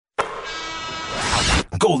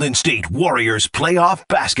Golden State Warriors playoff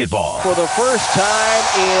basketball. For the first time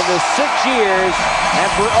in the 6 years,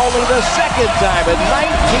 and for only the second time in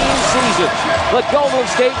 19 seasons, the Golden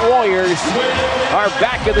State Warriors are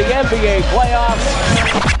back in the NBA playoffs.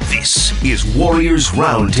 This is Warriors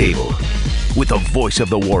Roundtable with the voice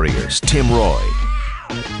of the Warriors, Tim Roy.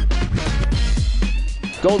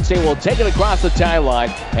 Golden State will take it across the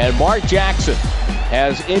timeline, and Mark Jackson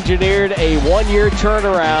has engineered a one-year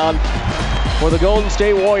turnaround for the Golden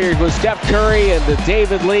State Warriors with Steph Curry and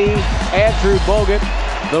David Lee, Andrew Bogut,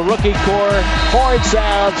 the rookie core. Horn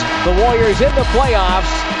sounds, the Warriors in the playoffs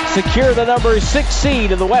secure the number 6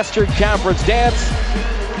 seed in the Western Conference dance,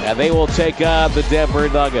 and they will take on the Denver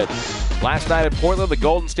Nuggets. Last night in Portland, the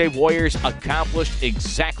Golden State Warriors accomplished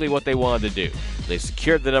exactly what they wanted to do. They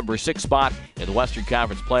secured the number 6 spot in the Western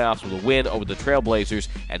Conference playoffs with a win over the Trailblazers,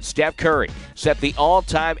 and Steph Curry set the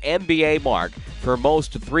all-time NBA mark for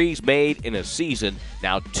most threes made in a season,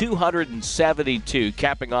 now 272,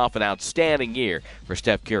 capping off an outstanding year for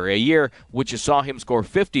Steph Curry, a year which saw him score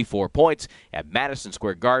 54 points at Madison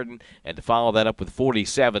Square Garden, and to follow that up with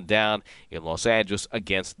 47 down in Los Angeles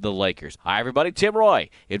against the Lakers. Hi, everybody. Tim Roy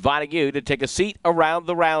inviting you to take a seat around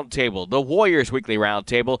the Roundtable, the Warriors Weekly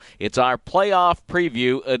Roundtable. It's our playoff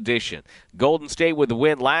preview edition. Golden State with the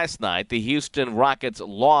win last night. The Houston Rockets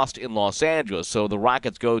lost in Los Angeles, so the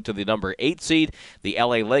Rockets go to the number 8 seed. The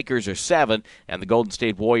LA Lakers are 7, and the Golden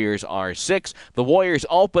State Warriors are 6. The Warriors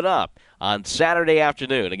open up on Saturday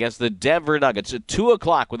afternoon against the Denver Nuggets at 2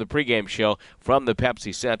 o'clock with a pregame show from the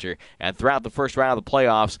Pepsi Center. And throughout the first round of the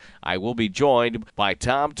playoffs, I will be joined by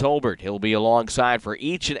Tom Tolbert. He'll be alongside for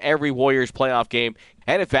each and every Warriors playoff game.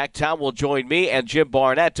 And, in fact, Tom will join me and Jim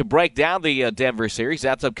Barnett to break down the Denver series.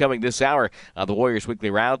 That's upcoming this hour on the Warriors Weekly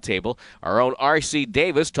Roundtable. Our own R.C.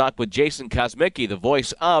 Davis talked with Jason Kosmicki, the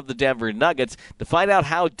voice of the Denver Nuggets, to find out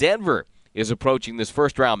how Denver is approaching this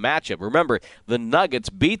first-round matchup. Remember, the Nuggets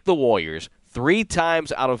beat the Warriors 3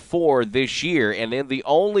 times out of 4 this year, and in the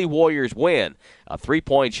only Warriors win, a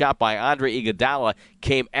 3-point shot by Andre Iguodala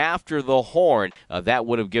came after the horn. That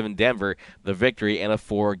would have given Denver the victory in a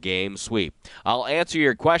 4-game sweep. I'll answer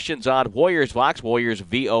your questions on Warriors Vox, Warriors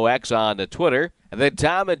VOX on Twitter. And then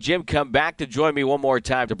Tom and Jim come back to join me one more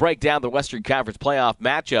time to break down the Western Conference playoff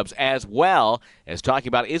matchups, as well as talking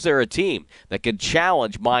about, is there a team that can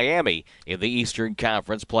challenge Miami in the Eastern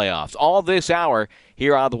Conference playoffs? All this hour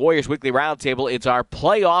here on the Warriors Weekly Roundtable. It's our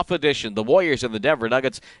playoff edition, the Warriors and the Denver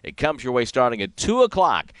Nuggets. It comes your way starting at 2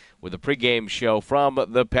 o'clock with a pregame show from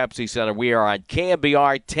the Pepsi Center. We are on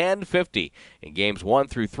KMBR 1050 in games 1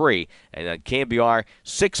 through 3, and on KMBR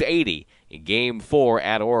 680 in Game 4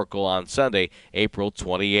 at Oracle on Sunday, April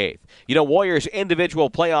 28th. You know, Warriors individual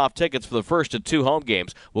playoff tickets for the first of 2 home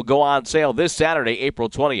games will go on sale this Saturday, April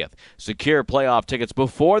 20th. Secure playoff tickets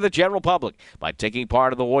before the general public by taking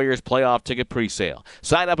part in the Warriors playoff ticket presale.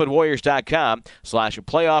 Sign up at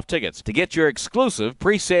warriors.com/playoff tickets to get your exclusive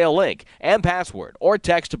presale link and password, or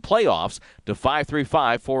text playoffs to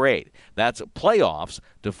 53548. That's playoffs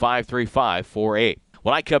to 53548.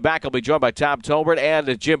 When I come back, I'll be joined by Tom Tolbert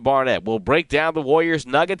and Jim Barnett. We'll break down the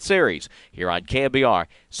Warriors-Nuggets series here on KMBR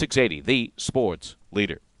 680, the sports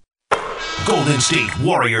leader. Golden State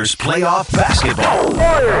Warriors playoff basketball.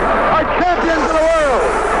 Warriors are champions of the world.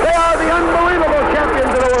 They are the unbelievable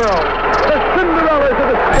champions of the world. The Cinderellas of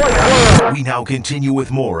the sports world. We now continue with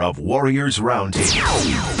more of Warriors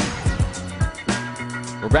Roundtable.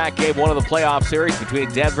 We're back, game 1 of the playoff series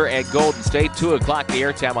between Denver and Golden State. 2 o'clock the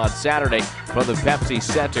airtime on Saturday from the Pepsi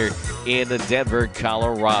Center in Denver,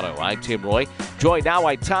 Colorado. I'm Tim Roy, joined now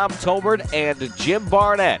by Tom Tolbert and Jim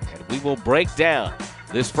Barnett. And we will break down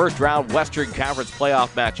this first-round Western Conference playoff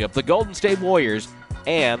matchup, the Golden State Warriors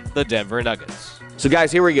and the Denver Nuggets. So,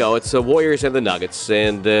 guys, here we go. It's the Warriors and the Nuggets.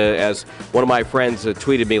 And as one of my friends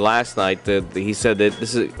tweeted me last night, he said that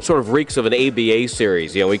this is sort of reeks of an ABA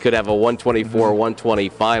series. You know, we could have a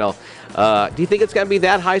 124-120 final. Do you think it's going to be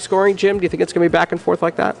that high-scoring, Jim? Do you think it's going to be back and forth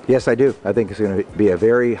like that? Yes, I do. I think it's going to be a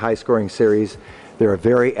very high-scoring series. They're a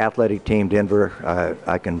very athletic team, Denver.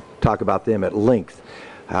 I can talk about them at length,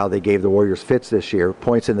 how they gave the Warriors fits this year,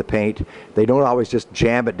 points in the paint. They don't always just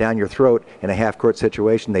jam it down your throat in a half-court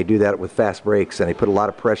situation. They do that with fast breaks, and they put a lot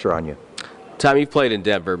of pressure on you. Tom, you've played in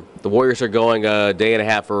Denver. The Warriors are going a day and a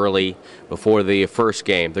half early before the first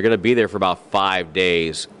game. They're going to be there for about 5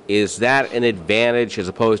 days. Is that an advantage as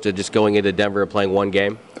opposed to just going into Denver and playing one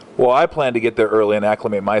game? Well, I plan to get there early and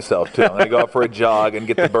acclimate myself, too. I'm going to go out for a jog and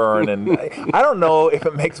get the burn. And I don't know if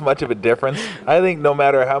it makes much of a difference. I think no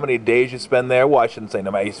matter how many days you spend there, well, I shouldn't say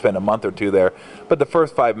no matter you spend a month or 2 there, but the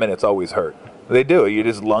first 5 minutes always hurt. They do.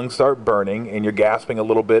 Your lungs start burning, and you're gasping a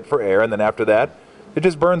little bit for air, and then after that, it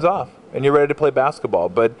just burns off. and you're ready to play basketball.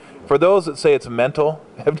 But for those that say it's mental,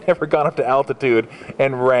 have never gone up to altitude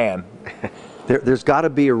and ran. There's got to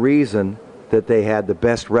be a reason that they had the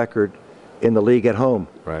best record in the league at home,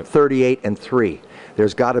 right. 38-3.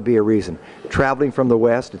 There's got to be a reason. Traveling from the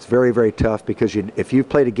West, it's very, very tough because if you've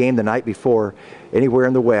played a game the night before anywhere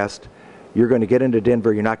in the West, you're going to get into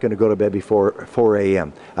Denver. You're not going to go to bed before 4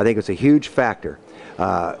 a.m. I think it's a huge factor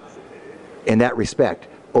in that respect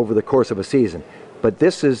over the course of a season. But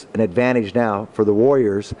this is an advantage now for the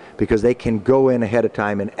Warriors because they can go in ahead of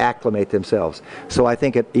time and acclimate themselves. So I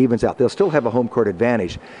think it evens out. They'll still have a home court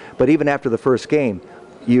advantage. But even after the first game,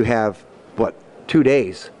 you have, 2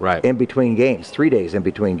 days right. in between games, 3 days in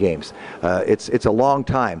between games. It's a long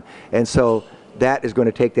time. And so that is going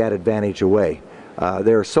to take that advantage away.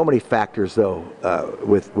 There are so many factors, though,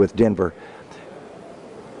 with Denver.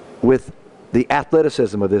 With the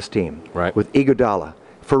athleticism of this team, right. with Iguodala,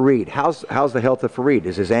 Fareed. How's the health of Fareed?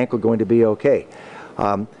 Is his ankle going to be okay?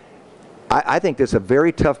 I think this is a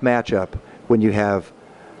very tough matchup when you have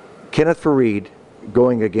Kenneth Fareed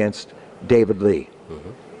going against David Lee,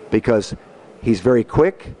 because he's very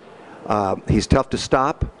quick. He's tough to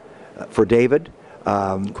stop for David.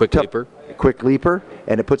 Quick leaper,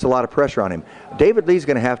 and it puts a lot of pressure on him. David Lee's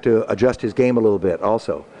going to have to adjust his game a little bit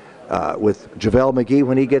also. With JaVale McGee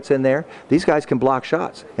when he gets in there, these guys can block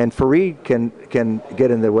shots, and Fareed can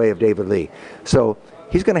get in the way of David Lee. So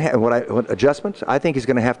he's going to have what adjustments. I think he's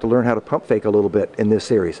going to have to learn how to pump fake a little bit in this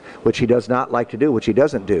series, which he does not like to do, which he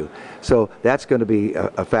doesn't do. So that's going to be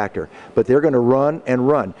a factor. But they're going to run and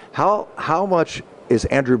run. How much is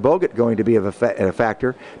Andrew Bogut going to be a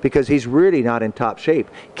factor? Because he's really not in top shape.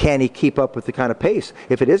 Can he keep up with the kind of pace?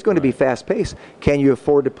 If it is going to be fast pace, can you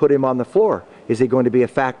afford to put him on the floor? Is he going to be a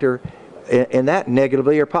factor in that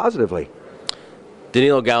negatively or positively?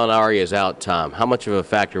 Danilo Gallinari is out, Tom. How much of a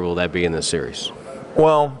factor will that be in this series?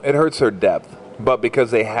 Well, it hurts their depth. But because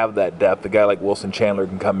they have that depth, a guy like Wilson Chandler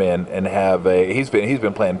can come in and have he's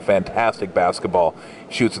been playing fantastic basketball.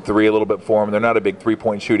 Shoots a three a little bit for him. They're not a big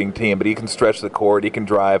three-point shooting team, but he can stretch the court. He can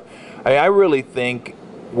drive. I really think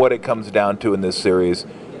what it comes down to in this series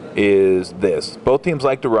is this. Both teams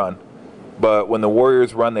like to run, but when the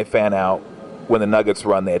Warriors run, they fan out. When the Nuggets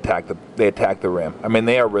run, they attack the rim. I mean,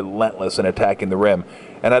 they are relentless in attacking the rim.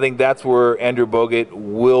 And I think that's where Andrew Bogut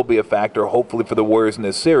will be a factor, hopefully, for the Warriors in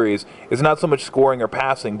this series. It's not so much scoring or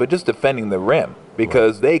passing, but just defending the rim,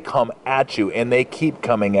 because they come at you, and they keep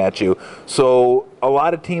coming at you. So a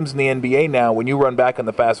lot of teams in the NBA now, when you run back on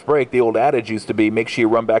the fast break, the old adage used to be make sure you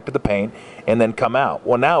run back to the paint and then come out.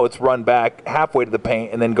 Well, now it's run back halfway to the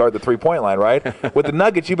paint and then guard the three-point line, right? With the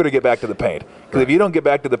Nuggets, you better get back to the paint. Because if you don't get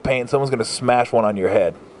back to the paint, someone's going to smash one on your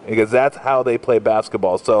head. Because that's how they play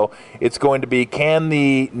basketball. So it's going to be, can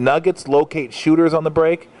the Nuggets locate shooters on the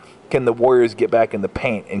break? Can the Warriors get back in the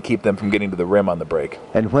paint and keep them from getting to the rim on the break?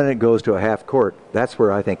 And when it goes to a half court, that's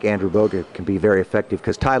where I think Andrew Bogut can be very effective,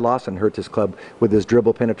 because Ty Lawson hurts his club with his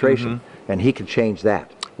dribble penetration, and he can change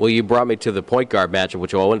that. Well, you brought me to the point guard matchup,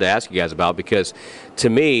 which I wanted to ask you guys about, because to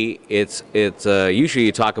me, it's usually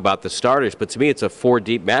you talk about the starters, but to me it's a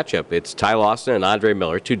four-deep matchup. It's Ty Lawson and Andre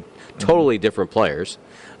Miller, two totally different players,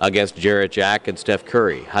 against Jarrett Jack and Steph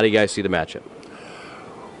Curry. How do you guys see the matchup?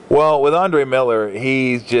 Well, with Andre Miller,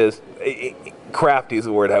 he's just crafty is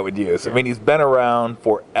the word I would use. I mean, he's been around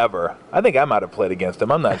forever. I think I might have played against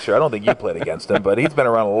him. I'm not sure. I don't think you played against him, but he's been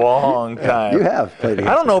around a long time. You have played against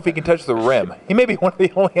him. I don't know if he can touch the rim. He may be one of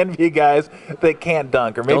the only NBA guys that can't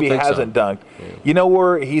dunk, or maybe he hasn't dunked. Yeah. You know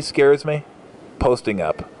where he scares me? Posting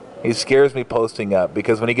up. He scares me posting up,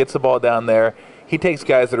 because when he gets the ball down there, he takes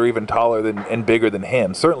guys that are even taller than and bigger than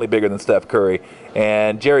him, certainly bigger than Steph Curry.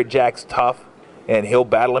 And Jarrett Jack's tough, and he'll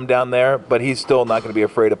battle him down there, but he's still not going to be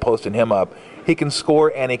afraid of posting him up. He can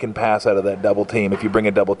score and he can pass out of that double team if you bring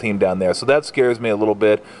a double team down there. So that scares me a little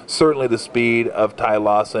bit. Certainly the speed of Ty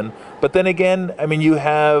Lawson. But then again, I mean, you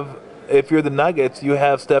have, if you're the Nuggets, you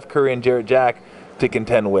have Steph Curry and Jarrett Jack to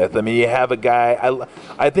contend with. I mean, you have a guy,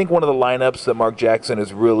 I think one of the lineups that Mark Jackson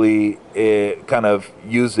has really kind of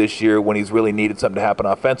used this year when he's really needed something to happen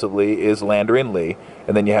offensively is Landry and Lee.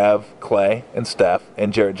 And then you have Clay and Steph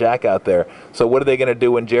and Jarrett Jack out there. So what are they going to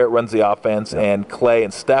do when Jarrett runs the offense and Clay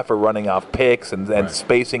and Steph are running off picks and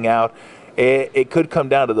spacing out? It could come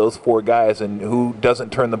down to those four guys and who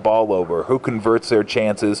doesn't turn the ball over, who converts their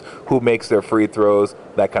chances, who makes their free throws,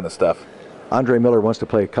 that kind of stuff. Andre Miller wants to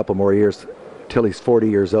play a couple more years till he's 40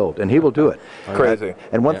 years old, and he will do it. Crazy.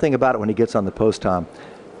 And one thing about it, when he gets on the post, Tom,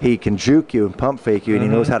 he can juke you and pump fake you, and he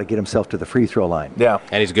knows how to get himself to the free throw line. Yeah.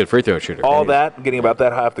 And he's a good free throw shooter. All that, getting about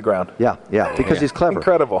that high off the ground. Yeah, because he's clever.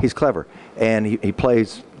 Incredible. He's clever. And he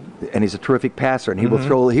plays and he's a terrific passer, and he will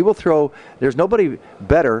throw. He will throw. There's nobody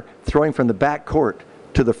better throwing from the back court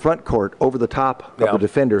to the front court over the top of the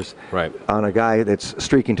defenders on a guy that's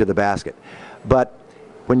streaking to the basket. But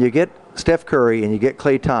when you get Steph Curry and you get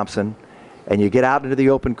Klay Thompson and you get out into the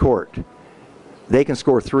open court, they can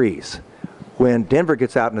score threes. When Denver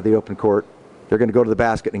gets out into the open court, they're going to go to the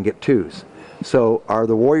basket and get twos. So are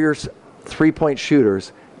the Warriors' three-point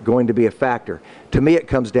shooters going to be a factor? To me, it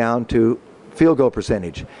comes down to field goal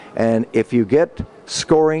percentage. And if you get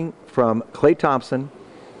scoring from Klay Thompson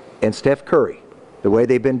and Steph Curry, the way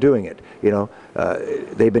they've been doing it,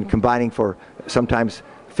 they've been combining for sometimes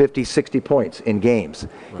 50, 60 points in games.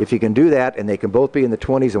 If you can do that, and they can both be in the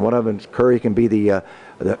 20s, and one of them, Curry, can be the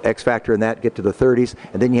X factor in that, get to the 30s,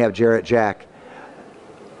 and then you have Jarrett Jack,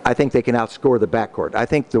 I think they can outscore the backcourt. I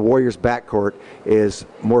think the Warriors' backcourt is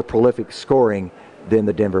more prolific scoring than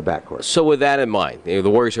the Denver backcourt. So with that in mind, the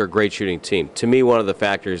Warriors are a great shooting team. To me, one of the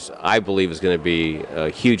factors I believe is going to be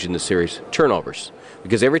huge in the series, turnovers.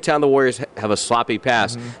 Because every time the Warriors have a sloppy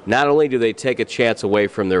pass, not only do they take a chance away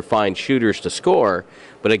from their fine shooters to score,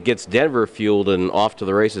 but it gets Denver fueled and off to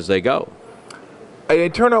the races they go.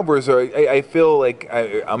 Turnovers are, I feel like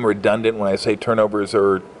I'm redundant when I say turnovers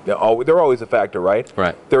are, they're always a factor, right?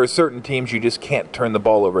 Right. There are certain teams you just can't turn the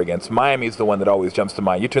ball over against. Miami's the one that always jumps to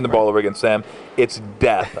mind. You turn the ball over against them, it's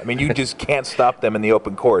death. I mean, you just can't stop them in the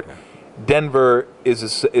open court. Denver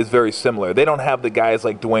is very similar. They don't have the guys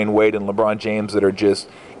like Dwayne Wade and LeBron James that are just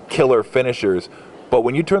killer finishers. But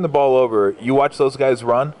when you turn the ball over, you watch those guys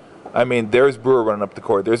run. I mean, there's Brewer running up the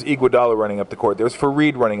court. There's Iguodala running up the court. There's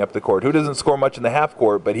Fareed running up the court, who doesn't score much in the half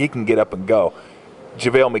court, but he can get up and go.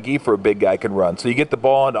 JaVale McGee, for a big guy, can run. So you get the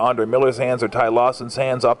ball into Andre Miller's hands or Ty Lawson's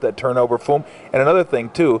hands off that turnover, boom. And another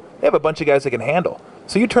thing, too, they have a bunch of guys that can handle.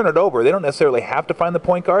 So you turn it over, they don't necessarily have to find the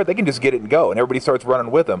point guard. They can just get it and go, and everybody starts running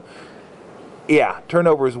with them. Yeah,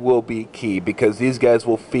 turnovers will be key because these guys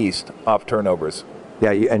will feast off turnovers.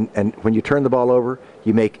 Yeah, and when you turn the ball over,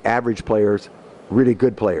 you make average players really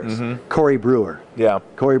good players. Corey Brewer. Yeah.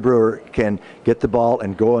 Corey Brewer can get the ball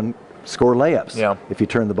and go and score layups if you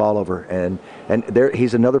turn the ball over. And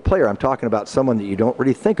he's another player. I'm talking about someone that you don't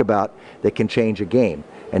really think about that can change a game,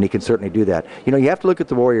 and he can certainly do that. You know, you have to look at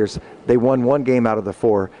the Warriors. They won one game out of the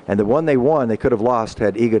four, and the one they won, they could have lost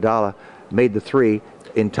had Iguodala made the three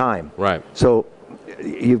in time. Right. So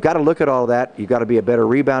you've got to look at all that. You've got to be a better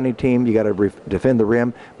rebounding team. You've got to defend the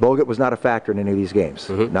rim. Bogut was not a factor in any of these games,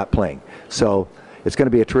 not playing. So it's going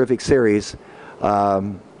to be a terrific series.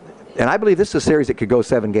 And I believe this is a series that could go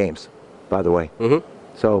 7 games, by the way.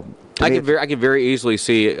 So I could very easily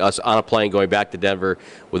see us on a plane going back to Denver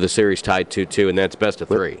with the series tied 2-2, and that's best of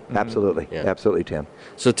 3. Absolutely. Absolutely, Tim.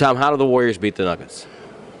 So, Tom, how do the Warriors beat the Nuggets?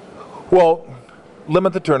 Well,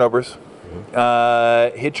 limit the turnovers.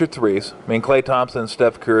 Hit your threes. I mean, Klay Thompson and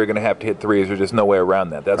Steph Curry are going to have to hit threes. There's just no way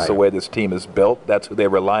around that. That's the way this team is built. That's who they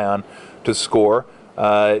rely on to score.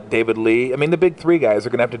 David Lee. I mean, the big 3 guys are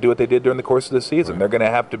going to have to do what they did during the course of the season. They're going to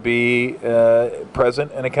have to be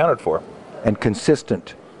present and accounted for. And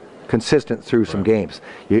consistent through some games.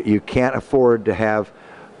 You can't afford to have,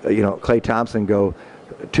 Klay Thompson go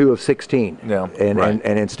 2 of 16.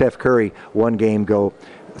 And Steph Curry one game go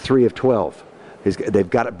 3 of 12. They've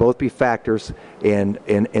got to both be factors in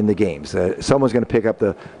the games. Someone's going to pick up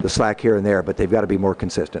the slack here and there, but they've got to be more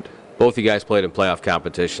consistent. Both you guys played in playoff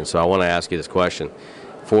competition, so I want to ask you this question.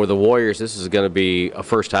 For the Warriors, this is going to be a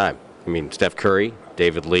first time. I mean, Steph Curry,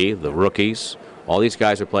 David Lee, the rookies, all these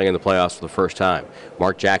guys are playing in the playoffs for the first time.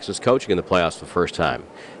 Mark Jackson's coaching in the playoffs for the first time.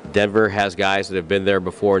 Denver has guys that have been there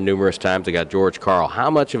before numerous times. They got George Karl. How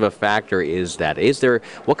much of a factor is that?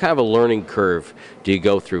 What kind of a learning curve do you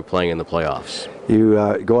go through playing in the playoffs?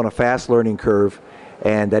 You go on a fast learning curve,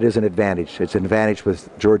 and that is an advantage. It's an advantage with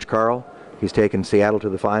George Karl. He's taken Seattle to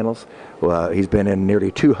the finals. He's been in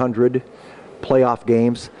nearly 200 playoff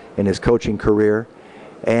games in his coaching career.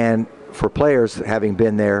 And for players having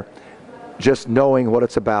been there, just knowing what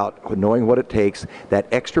it's about, knowing what it takes, that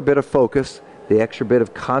extra bit of focus, the extra bit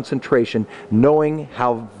of concentration, knowing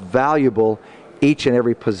how valuable each and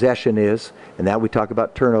every possession is, and now we talk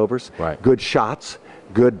about turnovers, good shots,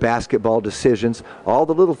 good basketball decisions, all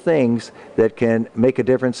the little things that can make a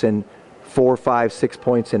difference in 4, 5, 6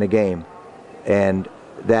 points in a game, and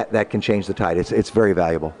that can change the tide. It's very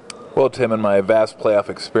valuable. Well, Tim, in my vast playoff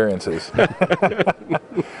experiences,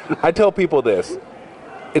 I tell people this.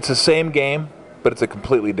 It's the same game, but it's a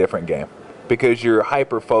completely different game because you're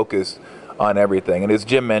hyper-focused on everything. And as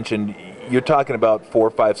Jim mentioned, you're talking about 4,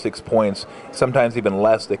 5, 6 points, sometimes even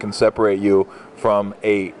less, that can separate you from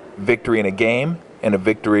a victory in a game and a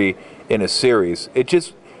victory in a series.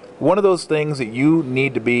 one of those things that you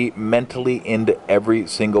need to be mentally into every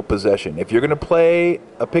single possession. If you're going to play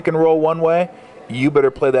a pick and roll one way, you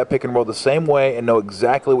better play that pick and roll the same way and know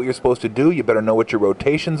exactly what you're supposed to do. You better know what your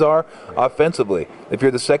rotations are offensively. If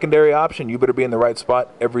you're the secondary option, you better be in the right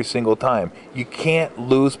spot every single time. You can't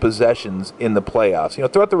lose possessions in the playoffs. You know,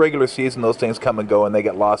 throughout the regular season, those things come and go and they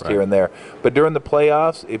get lost here and there. But during the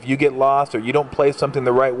playoffs, if you get lost or you don't play something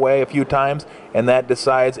the right way a few times and that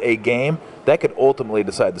decides a game, that could ultimately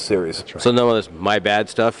decide the series. Right. So none of this my bad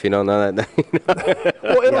stuff, none of that.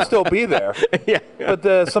 Well, it'll still be there. Yeah.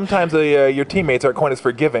 But sometimes your teammates aren't quite as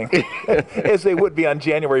forgiving as they would be on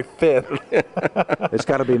January 5th. It's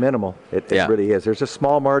got to be minimal. It really is. There's a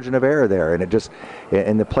small margin of error there, and it just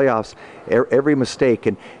in the playoffs, every mistake.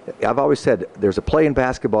 And I've always said there's a play in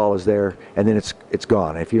basketball is there, and then it's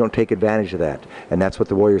gone. If you don't take advantage of that, and that's what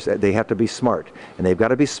the Warriors. They have to be smart, and they've got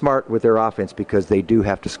to be smart with their offense because they do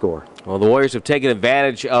have to score. Well, the Warriors have taken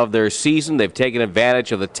advantage of their season. They've taken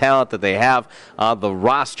advantage of the talent that they have on the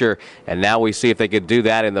roster, and now we see if they can do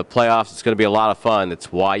that in the playoffs. It's going to be a lot of fun. It's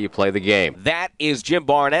why you play the game. That is Jim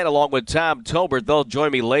Barnett along with Tom Tolbert. They'll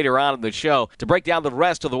join me later on in the show to break down the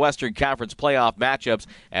rest of the Western Conference playoff matchups,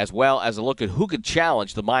 as well as a look at who could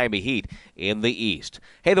challenge the Miami Heat in the East.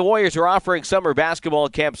 Hey, the Warriors are offering summer basketball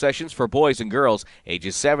camp sessions for boys and girls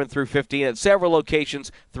ages 7 through 15 at several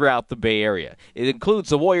locations throughout the Bay Area. It includes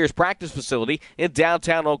the Warriors practice facility in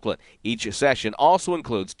downtown Oakland. Each session also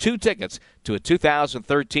includes 2 tickets to a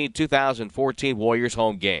 2013-2014 Warriors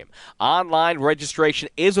home game. Online registration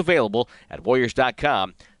is available at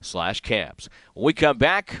warriors.com/camps. When we come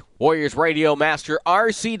back, Warriors radio master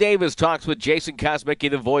R.C. Davis talks with Jason Kosmicki,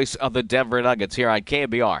 the voice of the Denver Nuggets, here on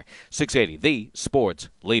KNBR 680, the sports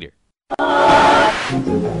leader. Floyd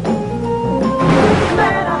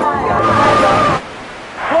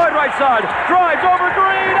right side, drives over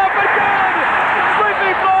Green, up and good!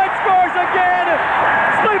 Sleepy Floyd scores again!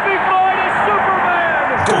 Sleepy Floyd is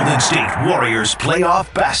Superman! Golden State Warriors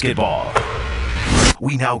playoff basketball.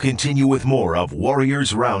 We now continue with more of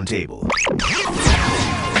Warriors Roundtable.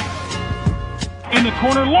 In the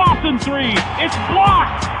corner, Lawson three. It's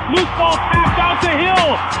blocked. Loose ball tapped out to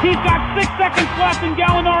Hill. He's got 6 seconds left in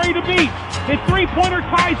Gallinari to beat. His three-pointer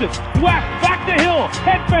ties it. West back to Hill.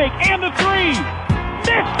 Head fake and the three.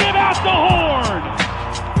 Missed it out the horn.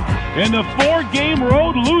 And the 4-game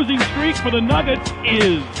road losing streak for the Nuggets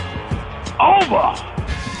is over.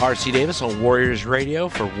 R.C. Davis on Warriors Radio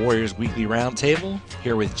for Warriors Weekly Roundtable.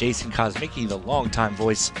 Here with Jason Kosmicki, the longtime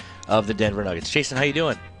voice of the Denver Nuggets. Jason, how you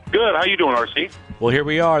doing? Good. How you doing, R.C.? Well, here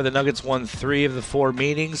we are. The Nuggets won 3 of the 4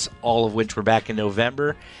 meetings, all of which were back in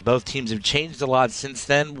November. Both teams have changed a lot since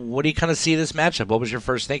then. What do you kind of see this matchup? What was your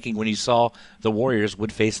first thinking when you saw the Warriors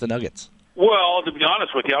would face the Nuggets? Well, to be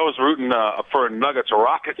honest with you, I was rooting for a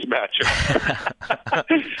Nuggets-Rockets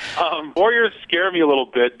matchup. Warriors scare me a little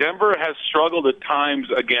bit. Denver has struggled at times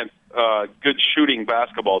against good shooting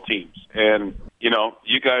basketball teams, and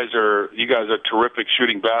you guys are a terrific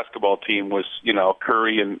shooting basketball team with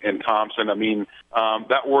Curry and Thompson. I mean,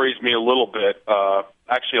 that worries me a little bit,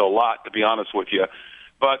 actually a lot, to be honest with you.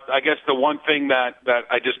 But I guess the one thing that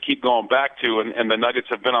I just keep going back to, and the Nuggets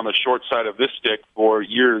have been on the short side of this stick for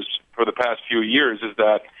the past few years, is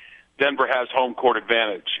that Denver has home court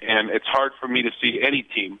advantage. And it's hard for me to see any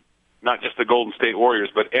team, not just the Golden State Warriors,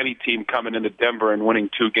 but any team coming into Denver and winning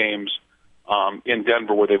 2 games in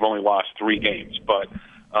Denver where they've only lost 3 games. But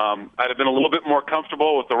I'd have been a little bit more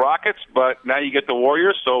comfortable with the Rockets, but now you get the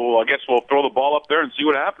Warriors, so I guess we'll throw the ball up there and see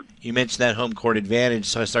what happens. You mentioned that home court advantage,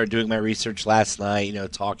 so I started doing my research last night,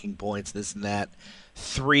 talking points, this and that.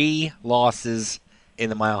 3 losses in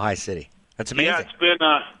the Mile High City. That's amazing. Yeah,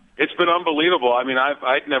 it's been unbelievable. I mean,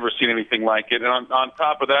 I'd never seen anything like it. And on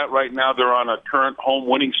top of that, right now they're on a current home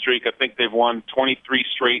winning streak. I think they've won 23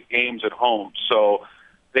 straight games at home. So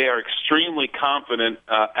they are extremely confident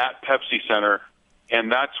at Pepsi Center,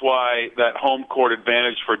 and that's why that home court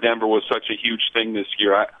advantage for Denver was such a huge thing this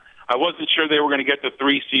year. I wasn't sure they were going to get the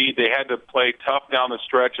 3 seed. They had to play tough down the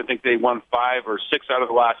stretch. I think they won 5 or 6 out of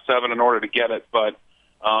the last 7 in order to get it. But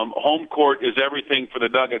home court is everything for the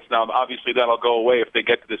Nuggets. Now, obviously, that'll go away if they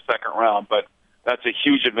get to the second round, but that's a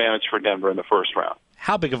huge advantage for Denver in the first round.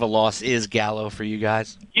 How big of a loss is Gallo for you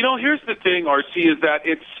guys? Here's the thing, RC, is that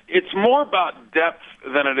it's more about depth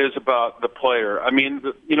than it is about the player. I mean,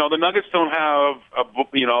 the Nuggets don't have a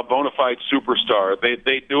bona fide superstar.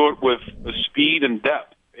 They do it with the speed and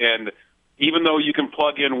depth. And even though you can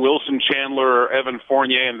plug in Wilson Chandler or Evan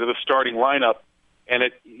Fournier into the starting lineup, and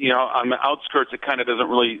on the outskirts, it kind of doesn't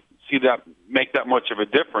really make that much of a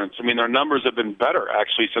difference. I mean, their numbers have been better,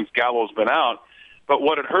 actually, since Gallo's been out. But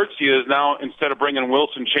what it hurts you is now, instead of bringing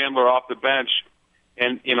Wilson Chandler off the bench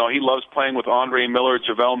And, he loves playing with Andre Miller,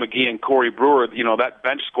 JaVale McGee, and Corey Brewer. That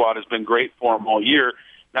bench squad has been great for him all year.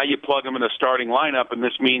 Now you plug him in the starting lineup, and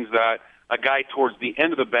this means that a guy towards the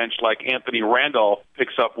end of the bench like Anthony Randolph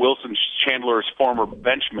picks up Wilson Chandler's former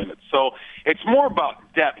bench minutes. So it's more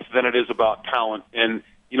about depth than it is about talent. And,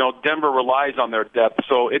 Denver relies on their depth,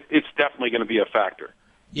 so it's definitely going to be a factor.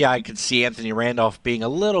 Yeah, I could see Anthony Randolph being a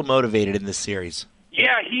little motivated in this series.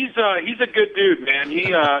 Yeah, he's a good dude, man.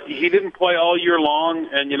 He didn't play all year long,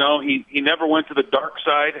 and he never went to the dark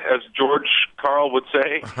side, as George Karl would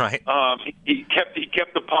say. Right. He kept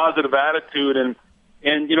the positive attitude, and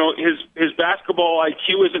his basketball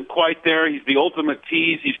IQ isn't quite there. He's the ultimate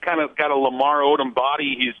tease. He's kind of got a Lamar Odom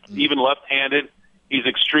body. He's even left-handed. He's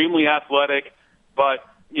extremely athletic, but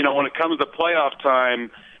when it comes to playoff time,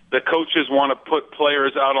 the coaches want to put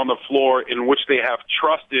players out on the floor in which they have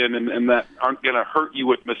trust in and that aren't going to hurt you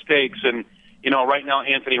with mistakes. And right now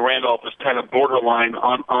Anthony Randolph is kind of borderline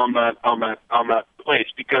on that place,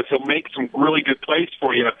 because he'll make some really good plays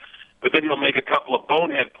for you, but then he'll make a couple of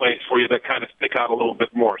bonehead plays for you that kind of stick out a little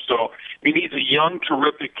bit more. So he's a young,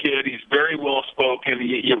 terrific kid. He's very well spoken.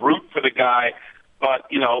 You root for the guy, but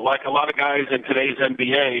like a lot of guys in today's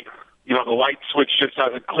NBA. The light switch just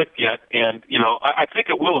hasn't clicked yet, and I think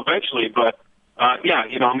it will eventually. But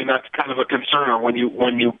that's kind of a concern when you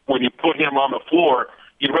put him on the floor.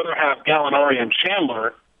 You'd rather have Gallinari and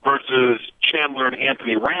Chandler versus Chandler and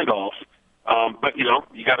Anthony Randolph. But you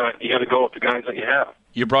gotta go with the guys that you have.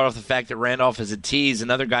 You brought up the fact that Randolph is a tease.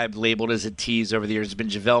 Another guy labeled as a tease over the years has been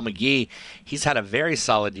JaVale McGee. He's had a very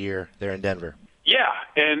solid year there in Denver. Yeah,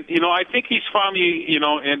 and I think he's finally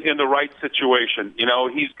in the right situation.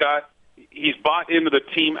 He's bought into the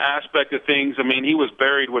team aspect of things. I mean, he was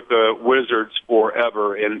buried with the Wizards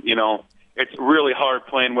forever, and it's really hard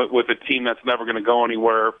playing with a team that's never going to go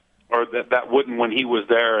anywhere, or that wouldn't when he was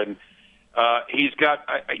there. And he's got,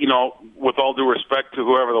 with all due respect to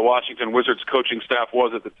whoever the Washington Wizards coaching staff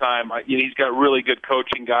was at the time, he's got really good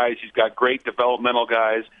coaching guys. He's got great developmental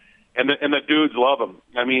guys, and the dudes love him.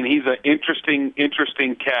 I mean, he's an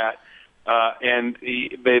interesting cat, and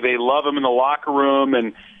they love him in the locker room,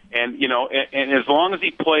 and as long as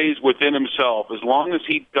he plays within himself, as long as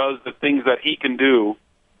he does the things that he can do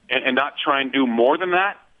and not try and do more than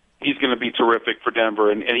that, he's going to be terrific for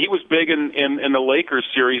Denver. And he was big in the Lakers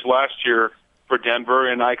series last year for Denver,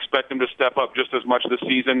 and I expect him to step up just as much this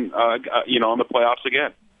season, in the playoffs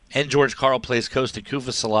again. And George Karl plays Kosta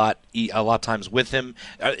Koufos a lot of times with him.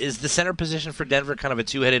 Is the center position for Denver kind of a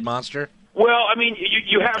two-headed monster? Well, I mean,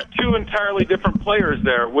 you have two entirely different players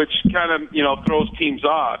there, which kind of throws teams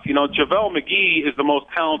off. JaVale McGee is the most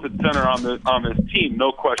talented center on this team,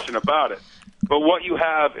 no question about it. But what you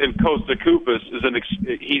have in Kosta Koufos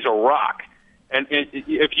is he's a rock, and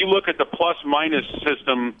if you look at the plus-minus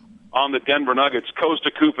system on the Denver Nuggets,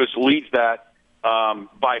 Kosta Koufos leads that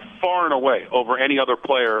by far and away over any other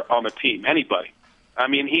player on the team, anybody. I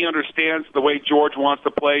mean, he understands the way George wants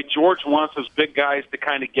to play. George wants those big guys to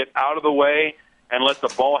kind of get out of the way and let the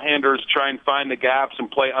ball handlers try and find the gaps and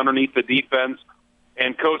play underneath the defense.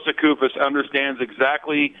 And Kosta Koufos understands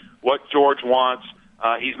exactly what George wants.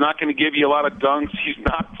 He's not going to give you a lot of dunks. He's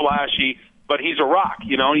not flashy, but he's a rock.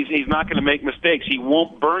 He's not going to make mistakes. He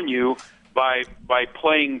won't burn you by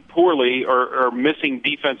playing poorly or missing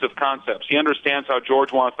defensive concepts. He understands how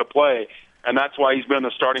George wants to play, and that's why he's been in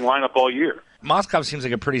the starting lineup all year. Moskov seems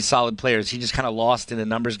like a pretty solid player. Is he just kind of lost in the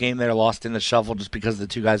numbers game there, lost in the shuffle just because of the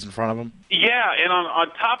two guys in front of him? Yeah, and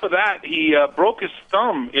on top of that, he broke his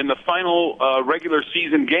thumb in the final regular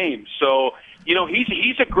season game. So,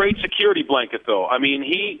 he's a great security blanket, though. I mean,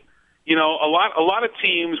 a lot of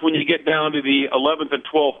teams, when you get down to the 11th and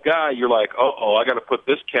 12th guy, you're like, I got to put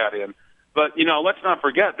this cat in. But, let's not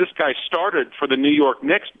forget, this guy started for the New York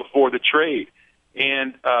Knicks before the trade.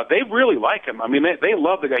 And they really like him. I mean, they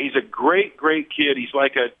love the guy. He's a great kid. He's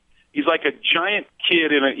like a giant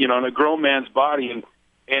kid in a grown man's body,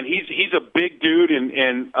 and he's a big dude.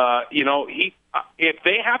 And if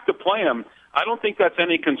they have to play him, I don't think that's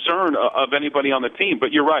any concern of anybody on the team.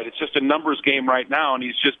 But you're right; it's just a numbers game right now, and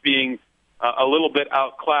he's just being a little bit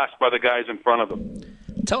outclassed by the guys in front of him.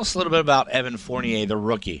 Tell us a little bit about Evan Fournier, the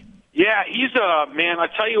rookie. Yeah, he's man. I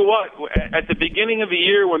tell you what, at the beginning of the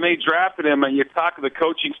year when they drafted him, and you talk to the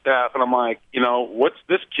coaching staff, and I'm like, what's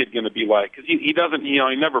this kid going to be like? Because he doesn't, he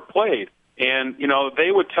never played, and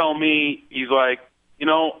they would tell me he's like,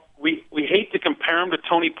 we hate to compare him to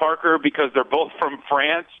Tony Parker because they're both from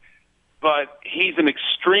France, but he's an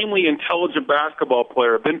extremely intelligent basketball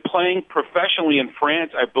player. Been playing professionally in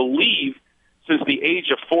France, I believe, since the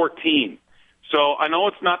age of 14. So I know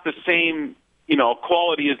it's not the same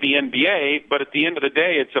quality as the NBA, but at the end of the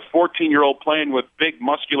day, it's a 14-year-old playing with big,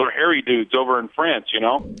 muscular, hairy dudes over in France,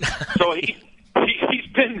 So he's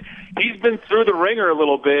been through the ringer a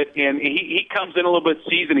little bit, and he comes in a little bit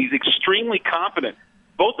seasoned. He's extremely confident.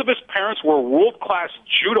 Both of his parents were world-class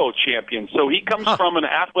judo champions, so he comes from an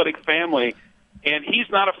athletic family, and he's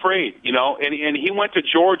not afraid, And he went to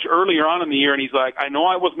George earlier on in the year, and he's like, I know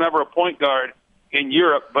I was never a point guard in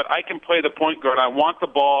Europe, but I can play the point guard. I want the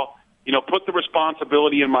ball. Put the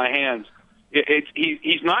responsibility in my hands.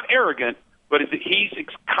 He's not arrogant, but he's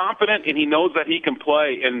confident and he knows that he can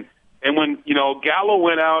play. And when Gallo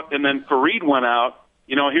went out and then Farid went out,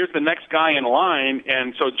 here's the next guy in line,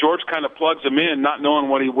 and so George kind of plugs him in, not knowing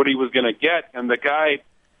what he was going to get, and the guy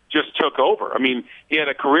just took over. I mean, he had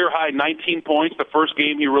a career high 19 points the first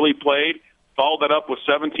game he really played. Followed that up with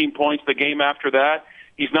 17 points the game after that.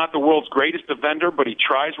 He's not the world's greatest defender, but he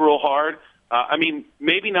tries real hard.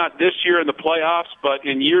 Maybe not this year in the playoffs, but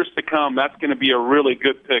in years to come, that's going to be a really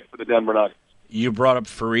good pick for the Denver Nuggets. You brought up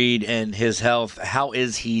Farid and his health. How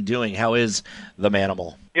is he doing? How is the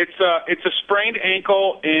Manimal? It's a sprained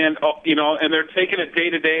ankle, and and they're taking it day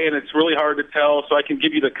to day, and it's really hard to tell. So I can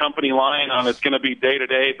give you the company line on it's going to be day to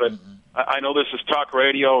day, but I know this is talk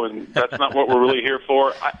radio, and that's not what we're really here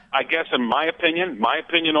for. I guess, in my opinion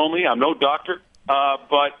only. I'm no doctor,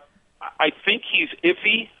 but I think he's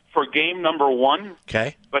iffy for game number 1.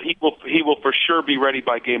 Okay. But he will for sure be ready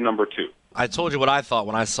by game number 2. I told you what I thought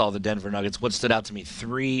when I saw the Denver Nuggets. What stood out to me,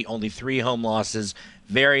 only three home losses,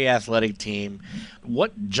 very athletic team.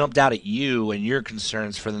 What jumped out at you and your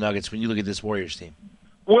concerns for the Nuggets when you look at this Warriors team?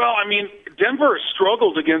 Well, Denver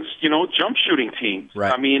struggled against, jump shooting teams.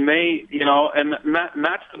 Right. And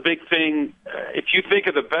that's the big thing. If you think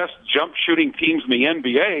of the best jump shooting teams in the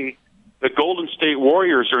NBA, the Golden State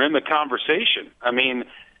Warriors are in the conversation.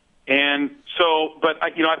 And so, but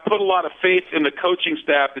I put a lot of faith in the coaching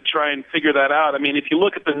staff to try and figure that out. If you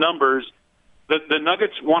look at the numbers, the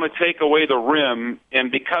Nuggets want to take away the rim,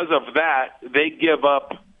 and because of that, they give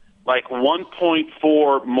up like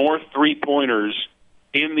 1.4 more three-pointers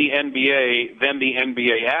in the NBA than the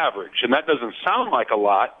NBA average. And that doesn't sound like a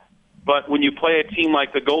lot, but when you play a team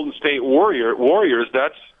like the Golden State Warriors,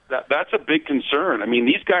 that's a big concern.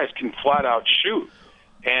 These guys can flat out shoot.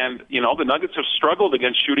 And, the Nuggets have struggled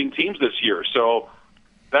against shooting teams this year. So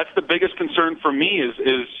that's the biggest concern for me is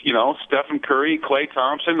Stephen Curry, Klay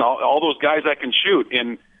Thompson, all those guys that can shoot.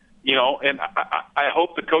 And, and I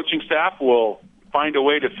hope the coaching staff will find a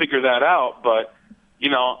way to figure that out. But,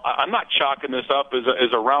 I'm not chalking this up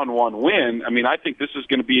as a round 1 win. I think this is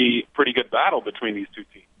going to be a pretty good battle between these two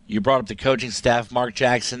teams. You brought up the coaching staff. Mark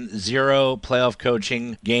Jackson, 0 playoff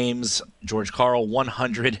coaching games. George Karl,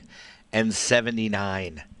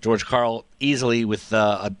 179. George Karl easily with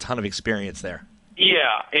a ton of experience there.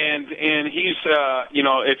 Yeah, and he's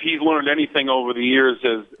if he's learned anything over the years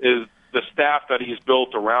is the staff that he's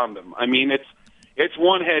built around him. It's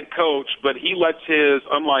one head coach, but he lets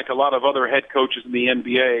unlike a lot of other head coaches in the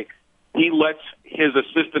NBA, he lets his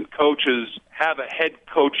assistant coaches have a head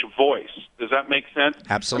coach voice. Does that make sense?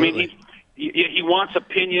 Absolutely. He wants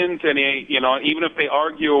opinions, and even if they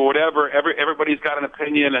argue or whatever, everybody's got an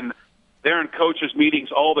opinion, and they're in coaches'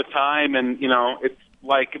 meetings all the time, and it's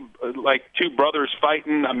like two brothers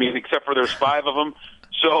fighting. Except for there's 5 of them.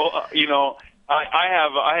 So I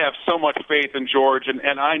have so much faith in George,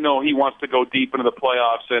 and I know he wants to go deep into the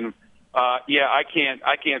playoffs. And I can't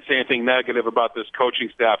say anything negative about this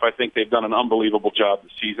coaching staff. I think they've done an unbelievable job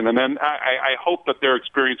this season, and then I hope that their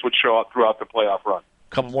experience would show up throughout the playoff run.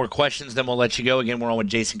 Couple more questions, then we'll let you go. Again, we're on with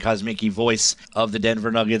Jason Kosmicki, voice of the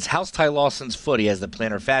Denver Nuggets. How's Ty Lawson's foot? He has the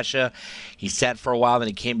plantar fascia. He sat for a while, then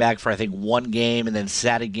he came back for, I think, 1 game and then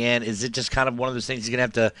sat again. Is it just kind of one of those things he's going to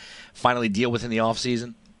have to finally deal with in the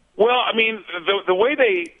offseason? Well, the way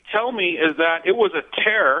they tell me is that it was a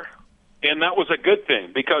tear, and that was a good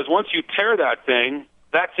thing, because once you tear that thing,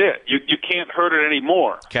 that's it. You can't hurt it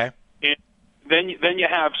anymore. Okay. And then you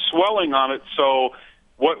have swelling on it, so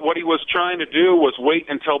what he was trying to do was wait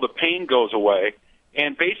until the pain goes away,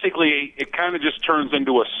 and basically it kind of just turns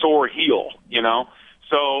into a sore heel,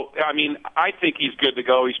 So, I think he's good to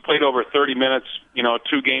go. He's played over 30 minutes,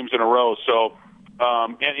 2 games in a row. So,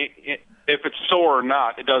 if it's sore or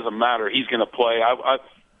not, it doesn't matter. He's going to play. I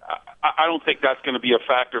don't think that's going to be a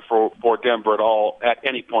factor for Denver at all at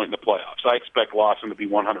any point in the playoffs. I expect Lawson to be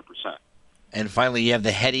 100%. And finally, you have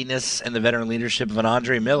the headiness and the veteran leadership of an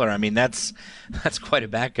Andre Miller. That's quite a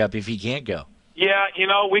backup if he can't go. Yeah,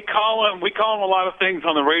 we call him a lot of things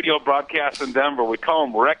on the radio broadcast in Denver. We call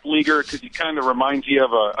him rec leaguer because he kind of reminds you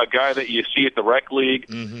of a guy that you see at the rec league.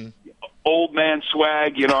 Mm-hmm. Old man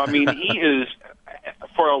swag, he is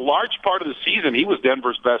for a large part of the season, he was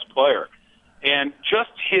Denver's best player. And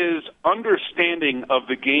just his understanding of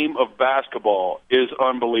the game of basketball is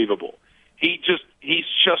unbelievable. He's just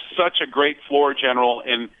such a great floor general,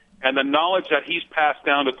 and the knowledge that he's passed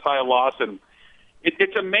down to Ty Lawson,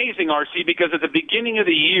 it's amazing, RC, because at the beginning of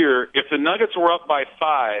the year, if the Nuggets were up by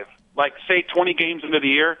 5, like say 20 games into the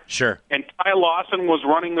year, sure, and Ty Lawson was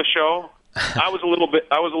running the show, I was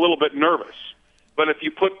a little bit nervous. But if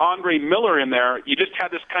you put Andre Miller in there, you just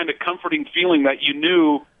had this kind of comforting feeling that you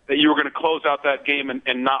knew that you were going to close out that game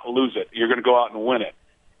and not lose it. You're going to go out and win it.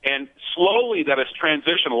 And slowly that has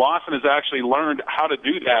transitioned. Lawson has actually learned how to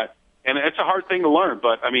do that, and it's a hard thing to learn.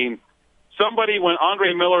 But, I mean, somebody, when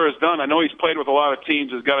Andre Miller is done, I know he's played with a lot of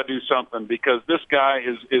teams, has got to do something, because this guy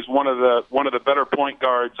is one of the better point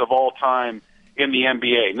guards of all time in the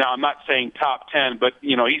NBA. Now, I'm not saying top 10, but,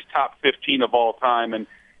 you know, he's top 15 of all time, and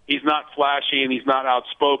he's not flashy and he's not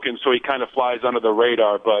outspoken, so he kind of flies under the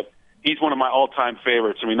radar, but he's one of my all-time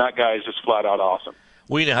favorites. I mean, that guy is just flat out awesome.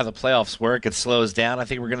 We know how the playoffs work. It slows down. I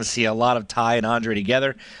think we're going to see a lot of Ty and Andre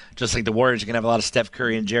together, just like the Warriors are going to have a lot of Steph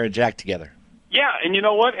Curry and Jarrett Jack together. Yeah, and you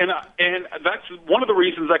know what? And that's one of the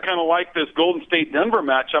reasons I kind of like this Golden State-Denver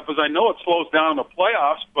matchup, is I know it slows down in the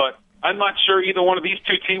playoffs, but I'm not sure either one of these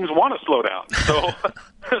two teams want to slow down. So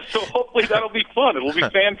so hopefully that'll be fun. It'll be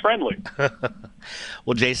fan-friendly.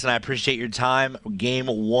 Well, Jason, I appreciate your time. Game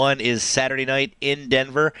 1 is Saturday night in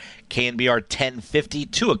Denver. KNBR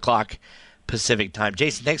 10:50, 2 o'clock Pacific time.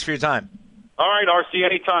 Jason, thanks for your time. All right, RC,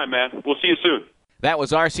 anytime, man. We'll see you soon. That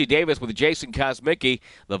was R.C. Davis with Jason Kosmicki,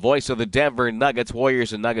 the voice of the Denver Nuggets.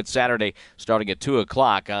 Warriors and Nuggets Saturday starting at 2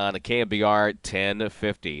 o'clock on KNBR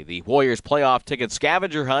 1050. The Warriors playoff ticket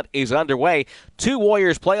scavenger hunt is underway. 2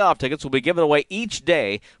 Warriors playoff tickets will be given away each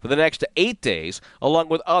day for the next 8 days, along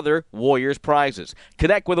with other Warriors prizes.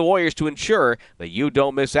 Connect with the Warriors to ensure that you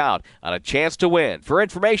don't miss out on a chance to win. For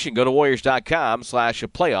information, go to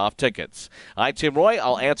Warriors.com/playoff tickets. I'm Tim Roy.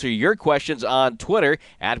 I'll answer your questions on Twitter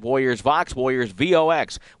at WarriorsVox, WarriorsVox.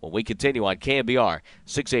 When we continue on KNBR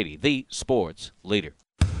 680, the sports leader.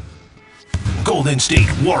 Golden State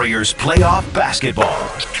Warriors playoff basketball.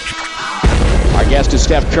 Our guest is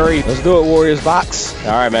Steph Curry. Let's do it, WarriorsVox.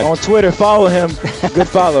 All right, man. On Twitter, follow him. Good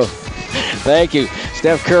follow. Thank you,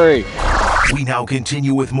 Steph Curry. We now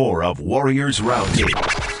continue with more of Warriors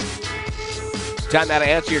Roundtable. Time now to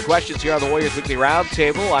answer your questions here on the Warriors Weekly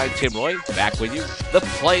Roundtable. I'm Tim Roy, back with you. The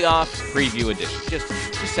playoff preview edition. Just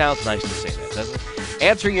sounds nice to say that, doesn't it?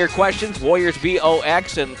 Answering your questions, Warriors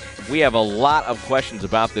VOX, and we have a lot of questions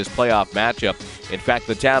about this playoff matchup. In fact,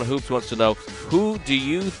 the Town Hoops wants to know, who do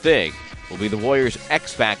you think will be the Warriors'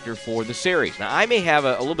 X factor for the series? Now, I may have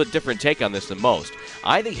a little bit different take on this than most.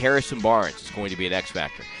 I think Harrison Barnes is going to be an X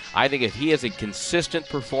factor. I think if he is a consistent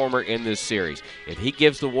performer in this series, if he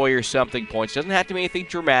gives the Warriors something, points, doesn't have to be anything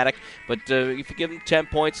dramatic, but if you give him 10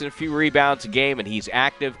 points and a few rebounds a game and he's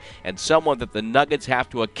active and someone that the Nuggets have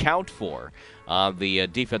to account for on the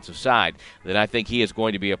defensive side, then I think he is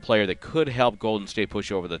going to be a player that could help Golden State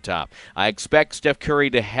push over the top. I expect Steph Curry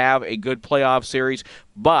to have a good playoff series,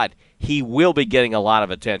 but he will be getting a lot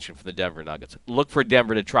of attention from the Denver Nuggets. Look for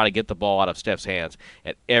Denver to try to get the ball out of Steph's hands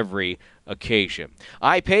at every occasion.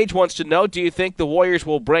 Paige wants to know, do you think the Warriors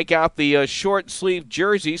will break out the short-sleeved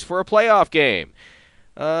jerseys for a playoff game?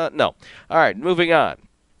 No. All right, moving on.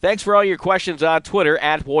 Thanks for all your questions on Twitter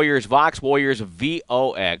at WarriorsVox,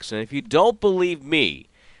 WarriorsVox. And if you don't believe me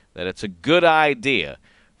that it's a good idea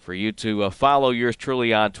for you to follow yours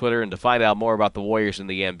truly on Twitter and to find out more about the Warriors in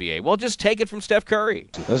the NBA, well, just take it from Steph Curry.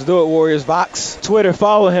 Let's do it, WarriorsVox. Twitter,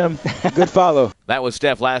 follow him. Good follow. That was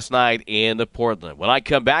Steph last night in Portland. When I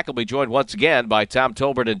come back, I'll be joined once again by Tom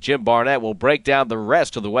Tolbert and Jim Barnett. We'll break down the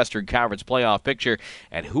rest of the Western Conference playoff picture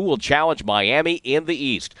and who will challenge Miami in the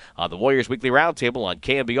East on the Warriors Weekly Roundtable on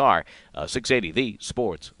KNBR 680, the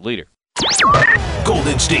sports leader.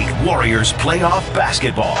 Golden State Warriors playoff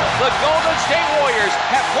basketball. The Golden State Warriors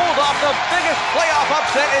have pulled off the biggest playoff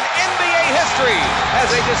upset in NBA history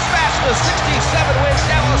as they dispatch the 67-win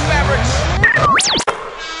Dallas Mavericks.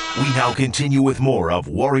 We now continue with more of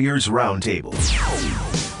Warriors Roundtable.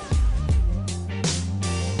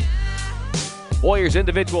 Warriors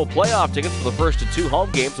individual playoff tickets for the first of 2 home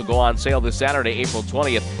games will go on sale this Saturday, April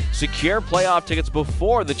 20th. Secure playoff tickets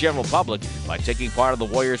before the general public by taking part of the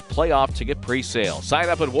Warriors playoff ticket pre-sale. Sign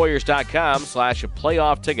up at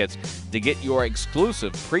Warriors.com/playoff tickets to get your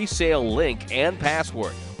exclusive pre-sale link and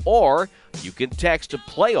password. Or you can text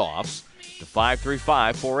playoffs to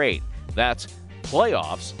 53548. That's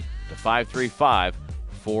playoffs to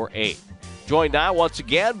 53548. Joined now once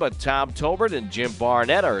again by Tom Tolbert and Jim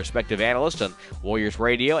Barnett, our respective analysts on Warriors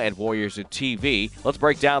Radio and Warriors TV. Let's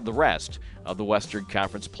break down the rest of the Western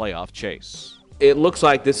Conference playoff chase. It looks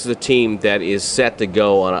like this is a team that is set to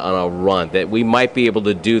go on a run, that we might be able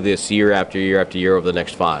to do this year after year after year over the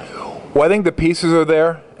next 5. Well, I think the pieces are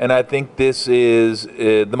there, and I think this is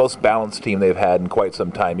the most balanced team they've had in quite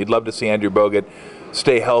some time. You'd love to see Andrew Bogut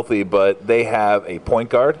stay healthy, but they have a point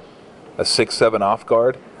guard, a 6'7" off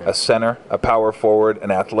guard, a center, a power forward, an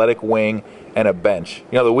athletic wing, and a bench.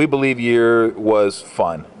 You know, the We Believe year was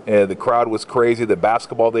fun. The crowd was crazy. The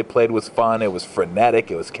basketball they played was fun. It was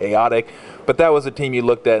frenetic. It was chaotic. But that was a team you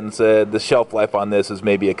looked at and said, the shelf life on this is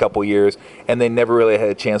maybe a couple years, and they never really had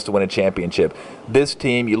a chance to win a championship. This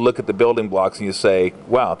team, you look at the building blocks and you say,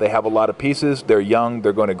 wow, they have a lot of pieces. They're young.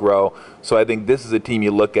 They're going to grow. So I think this is a team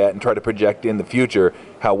you look at and try to project in the future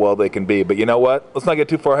how well they can be. But you know what? Let's not get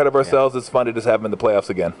too far ahead of ourselves. It's fun to just have them in the playoffs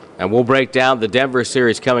again. And we'll break down the Denver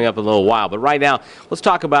series coming up in a little while. But right now, let's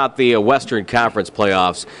talk about the Western Conference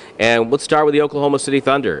playoffs. And let's start with the Oklahoma City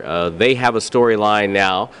Thunder. They have a storyline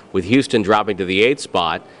now with Houston dropping to the 8th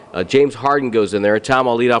spot. James Harden goes in there. Tom,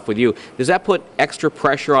 I'll lead off with you. Does that put extra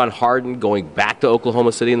pressure on Harden going back to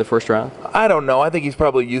Oklahoma City in the first round? I don't know. I think he's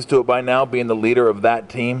probably used to it by now, being the leader of that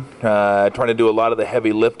team, trying to do a lot of the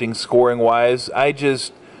heavy lifting scoring-wise.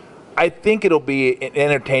 I think it'll be an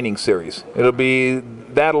entertaining series. It'll be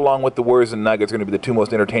that, along with the Warriors and Nuggets, are going to be the two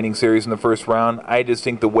most entertaining series in the first round. I just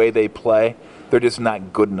think the way they play, they're just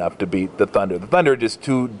not good enough to beat the Thunder. The Thunder are just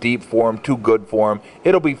too deep for them, too good for them.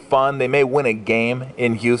 It'll be fun. They may win a game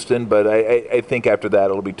in Houston, but I think after that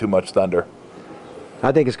it'll be too much Thunder.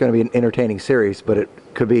 I think it's going to be an entertaining series, but it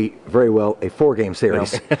could be very well a 4-game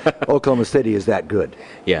series. Oklahoma City is that good.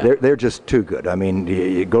 Yeah. They're just too good. I mean,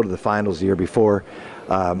 you go to the finals the year before.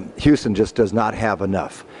 Houston just does not have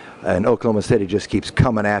enough. And Oklahoma City just keeps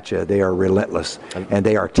coming at you. They are relentless, and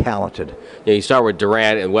they are talented. Yeah, you start with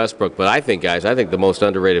Durant and Westbrook, but I think the most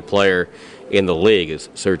underrated player in the league is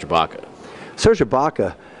Serge Ibaka. Serge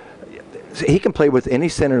Ibaka, he can play with any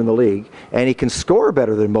center in the league, and he can score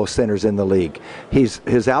better than most centers in the league.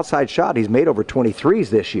 His outside shot, he's made over 23s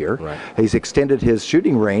this year. Right. He's extended his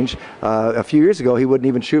shooting range. A few years ago, he wouldn't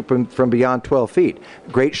even shoot from beyond 12 feet.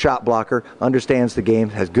 Great shot blocker, understands the game,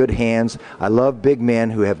 has good hands. I love big men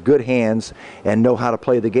who have good hands and know how to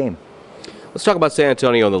play the game. Let's talk about San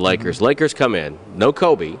Antonio and the Lakers. Lakers come in, no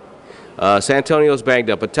Kobe. San Antonio's banged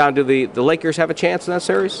up, but Tom, do the Lakers have a chance in that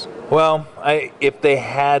series? Well, if they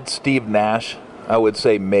had Steve Nash, I would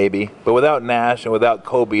say maybe. But without Nash and without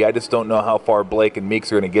Kobe, I just don't know how far Blake and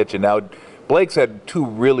Meeks are going to get you. Now, Blake's had 2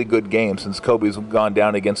 really good games since Kobe's gone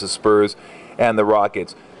down against the Spurs and the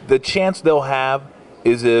Rockets. The chance they'll have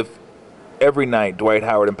is if every night Dwight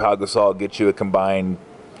Howard and Pau Gasol get you a combined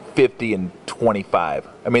 50 and 25.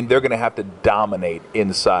 I mean, they're going to have to dominate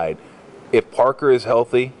inside. If Parker is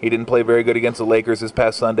healthy, he didn't play very good against the Lakers this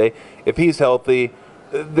past Sunday. If he's healthy,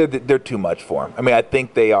 they're too much for him. I mean, I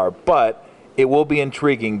think they are, but it will be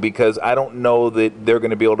intriguing because I don't know that they're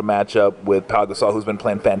going to be able to match up with Pau Gasol, who's been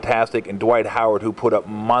playing fantastic, and Dwight Howard, who put up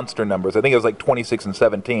monster numbers. I think it was like 26 and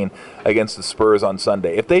 17 against the Spurs on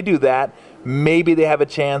Sunday. If they do that, maybe they have a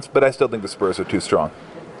chance, but I still think the Spurs are too strong.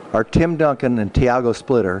 Are Tim Duncan and Thiago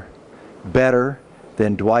Splitter better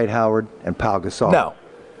than Dwight Howard and Pau Gasol? No.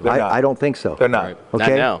 I don't think so. They're not.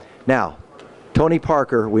 Okay? Not Now, Tony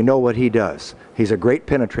Parker, we know what he does. He's a great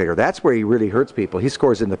penetrator. That's where he really hurts people. He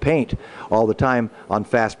scores in the paint all the time on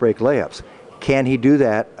fast break layups. Can he do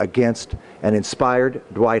that against an inspired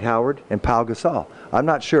Dwight Howard and Pau Gasol? I'm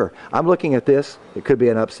not sure. I'm looking at this. It could be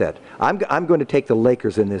an upset. I'm going to take the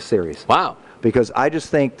Lakers in this series. Wow. Because I just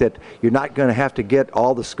think that you're not going to have to get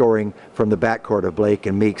all the scoring from the backcourt of Blake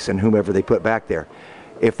and Meeks and whomever they put back there.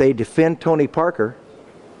 If they defend Tony Parker,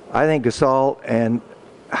 I think Gasol and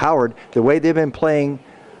Howard, the way they've been playing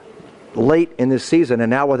late in this season and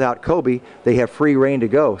now without Kobe, they have free reign to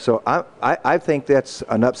go. So I think that's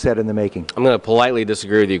an upset in the making. I'm going to politely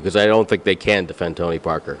disagree with you because I don't think they can defend Tony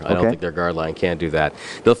Parker. I don't think their guard line can do that.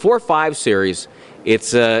 The 4-5 series,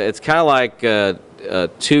 it's kind of like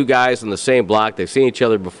 2 guys on the same block. They've seen each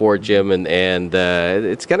other before, Jim, and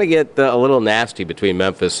it's going to get a little nasty between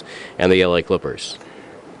Memphis and the LA Clippers.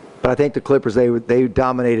 But I think the Clippers, they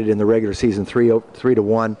dominated in the regular season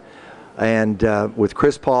 3-1. And with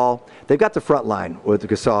Chris Paul, they've got the front line with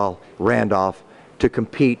Gasol, Randolph to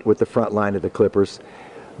compete with the front line of the Clippers.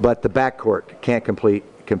 But the backcourt can't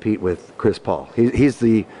compete with Chris Paul. He's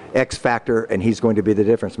the X factor, and he's going to be the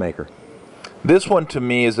difference maker. This one, to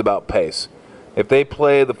me, is about pace. If they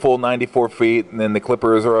play the full 94 feet and then the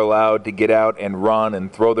Clippers are allowed to get out and run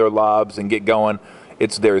and throw their lobs and get going,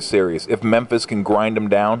 it's their series. If Memphis can grind them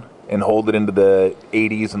down and hold it into the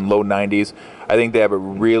 80s and low 90s, I think they have a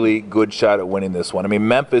really good shot at winning this one. I mean,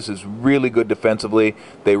 Memphis is really good defensively.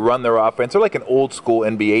 They run their offense. They're like an old school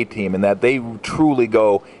NBA team in that they truly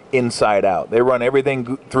go inside out. They run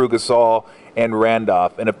everything through Gasol and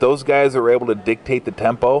Randolph. And if those guys are able to dictate the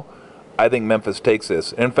tempo, I think Memphis takes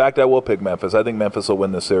this. And in fact, I will pick Memphis. I think Memphis will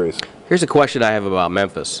win this series. Here's a question I have about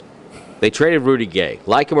Memphis. They traded Rudy Gay,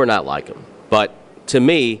 like him or not like him. But to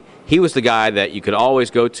me, he was the guy that you could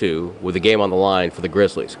always go to with the game on the line for the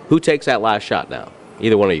Grizzlies. Who takes that last shot now?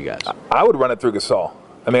 Either one of you guys. I would run it through Gasol.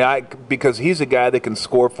 I mean, because he's a guy that can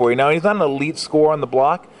score for you. Now, he's not an elite scorer on the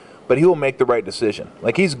block, but he will make the right decision.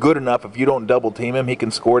 Like, he's good enough. If you don't double team him, he can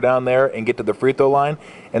score down there and get to the free throw line.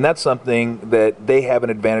 And that's something that they have an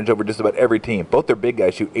advantage over just about every team. Both their big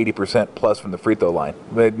guys shoot 80% plus from the free throw line.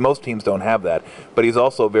 Most teams don't have that. But he's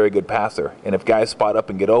also a very good passer. And if guys spot up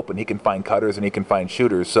and get open, he can find cutters and he can find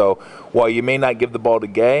shooters. So while you may not give the ball to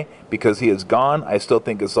Gay because he is gone, I still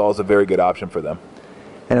think Gasol is a very good option for them.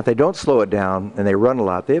 And if they don't slow it down and they run a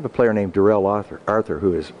lot, they have a player named Darrell Arthur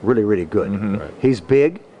who is really, really good. Mm-hmm. Right. He's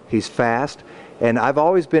big. He's fast, and I've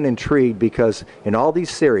always been intrigued because in all these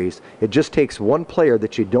series, it just takes one player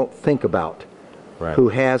that you don't think about who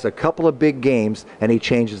has a couple of big games, and he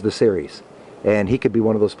changes the series. And he could be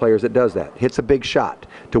one of those players that does that, hits a big shot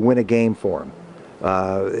to win a game for him.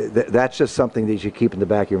 That's just something that you keep in the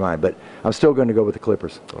back of your mind. But I'm still going to go with the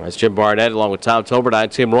Clippers. That's Jim Barnett along with Tom Tolbert. I'm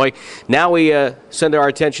Tim Roy. Now we send our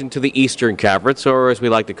attention to the Eastern Conference, or as we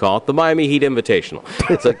like to call it, the Miami Heat Invitational.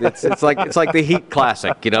 It's like the Heat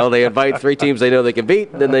Classic. You know, they invite three teams they know they can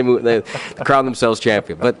beat, and then they crown themselves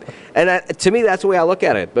champion. To me, that's the way I look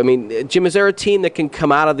at it. I mean, Jim, is there a team that can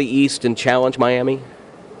come out of the East and challenge Miami?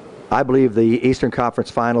 I believe the Eastern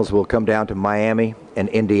Conference Finals will come down to Miami and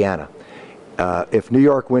Indiana. If New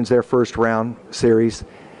York wins their first round series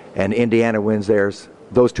and Indiana wins theirs,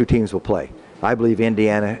 those two teams will play. I believe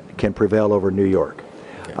Indiana can prevail over New York.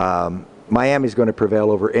 Okay. Miami's going to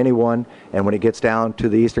prevail over anyone, and when it gets down to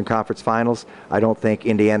the Eastern Conference Finals, I don't think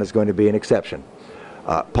Indiana's going to be an exception.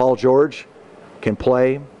 Paul George can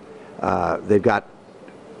play. They've got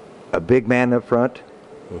a big man up front,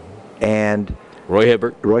 and Roy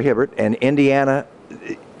Hibbert, and Indiana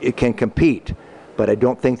it can compete, but I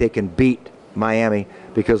don't think they can beat Miami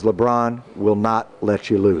because LeBron will not let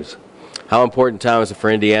you lose. How important time is it for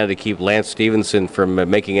Indiana to keep Lance Stevenson from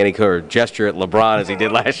making any kind of gesture at LeBron as he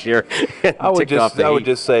did last year? I would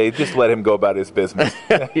just say, just let him go about his business.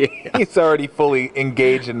 Yeah. He's already fully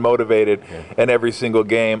engaged and motivated in every single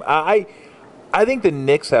game. I think the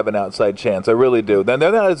Knicks have an outside chance. I really do. They're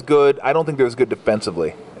not as good. I don't think they're as good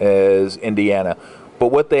defensively as Indiana.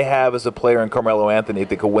 But what they have is a player in Carmelo Anthony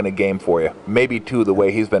that could win a game for you. Maybe two the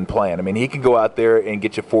way he's been playing. I mean, he can go out there and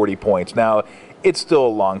get you 40 points. Now, it's still a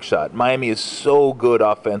long shot. Miami is so good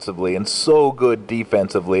offensively and so good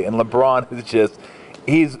defensively. And LeBron is just,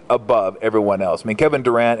 he's above everyone else. I mean, Kevin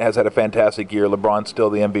Durant has had a fantastic year. LeBron's still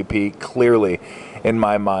the MVP, clearly, in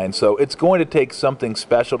my mind. So it's going to take something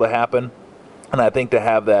special to happen. And I think to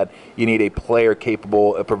have that, you need a player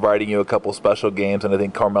capable of providing you a couple special games, and I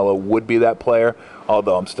think Carmelo would be that player,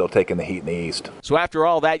 although I'm still taking the Heat in the East. So after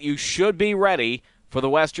all that, you should be ready for the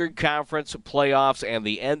Western Conference playoffs and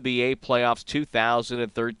the NBA playoffs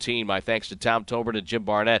 2013. My thanks to Tom Tolbert and Jim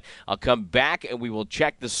Barnett. I'll come back and we will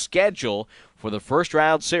check the schedule for the first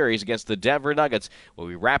round series against the Denver Nuggets when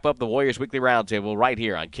we wrap up the Warriors Weekly Roundtable right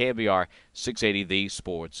here on KNBR 680, the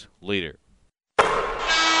Sports Leader.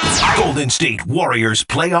 Golden State Warriors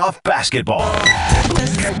playoff basketball.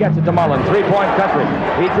 Gets it to Mullen, three-point country.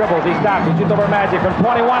 He dribbles, he stops, he shoots over Magic from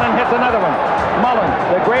 21 and hits another one. Mullen,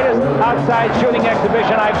 the greatest outside shooting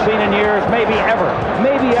exhibition I've seen in years, maybe ever.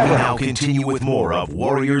 Maybe ever. We now continue with more of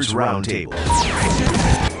Warriors Roundtable.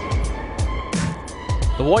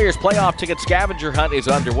 The Warriors playoff ticket scavenger hunt is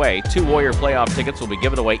underway. 2 Warrior playoff tickets will be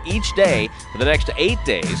given away each day for the next 8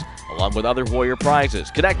 days, along with other Warrior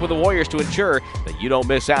prizes. Connect with the Warriors to ensure that you don't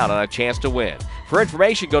miss out on a chance to win. For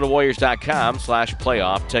information, go to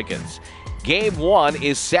Warriors.com/playoff tickets. Game 1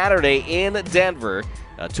 is Saturday in Denver.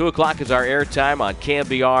 2 o'clock is our airtime on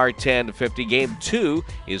KNBR 1050. Game 2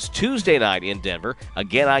 is Tuesday night in Denver,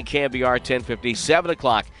 again on KNBR 1050. 7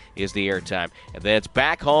 o'clock is the airtime. And then it's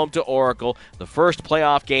back home to Oracle, the first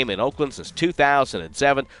playoff game in Oakland since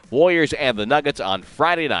 2007. Warriors and the Nuggets on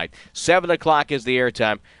Friday night. 7 o'clock is the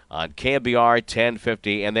airtime on KNBR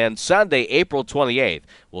 1050. And then Sunday, April 28th,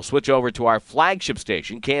 we'll switch over to our flagship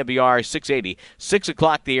station, KNBR 680. 6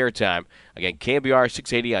 o'clock the airtime. Again, KNBR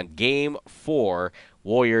 680 on Game 4.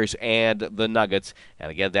 Warriors and the Nuggets. And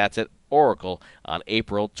again, that's at Oracle on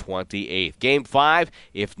April 28th. Game 5,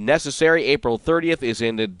 if necessary, April 30th is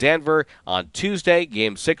in Denver on Tuesday.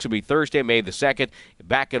 Game 6 will be Thursday, May the 2nd,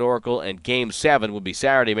 back at Oracle, and Game 7 will be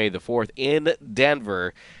Saturday, May the 4th in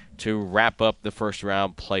Denver to wrap up the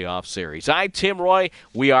first-round playoff series. I'm Tim Roy.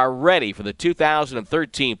 We are ready for the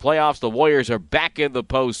 2013 playoffs. The Warriors are back in the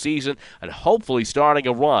postseason and hopefully starting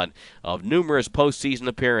a run of numerous postseason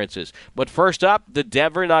appearances. But first up, the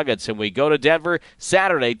Denver Nuggets. And we go to Denver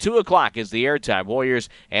Saturday, 2 o'clock is the airtime. Warriors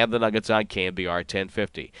and the Nuggets on KNBR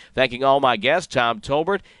 1050. Thanking all my guests, Tom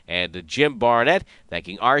Tolbert and Jim Barnett.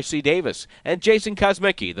 Thanking R.C. Davis and Jason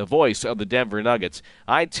Kosmicki, the voice of the Denver Nuggets.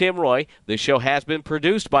 I'm Tim Roy. This show has been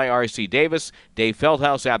produced by R.C. Davis, Dave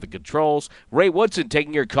Feldhouse at the controls, Ray Woodson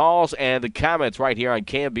taking your calls and the comments right here on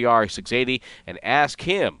KNBR 680, and ask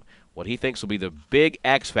him what he thinks will be the big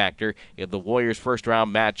X factor in the Warriors'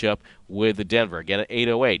 first-round matchup with the Denver. Again at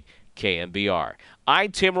 808 KNBR.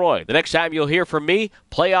 I'm Tim Roy. The next time you'll hear from me,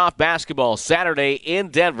 playoff basketball Saturday in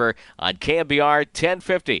Denver on KNBR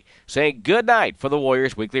 1050. Saying good night for the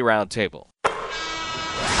Warriors Weekly Roundtable.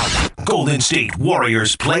 Golden State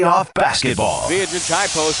Warriors playoff basketball. Viagent high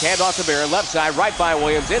post, hand off to Barron, left side, right by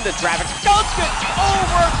Williams, into traffic. Johnson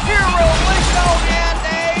over Hero, and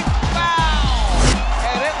a foul.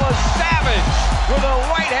 And it was Savage with a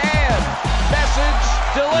right hand. Message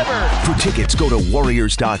delivered. For tickets, go to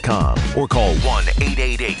Warriors.com or call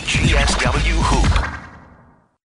 1-888-GSW-HOOP.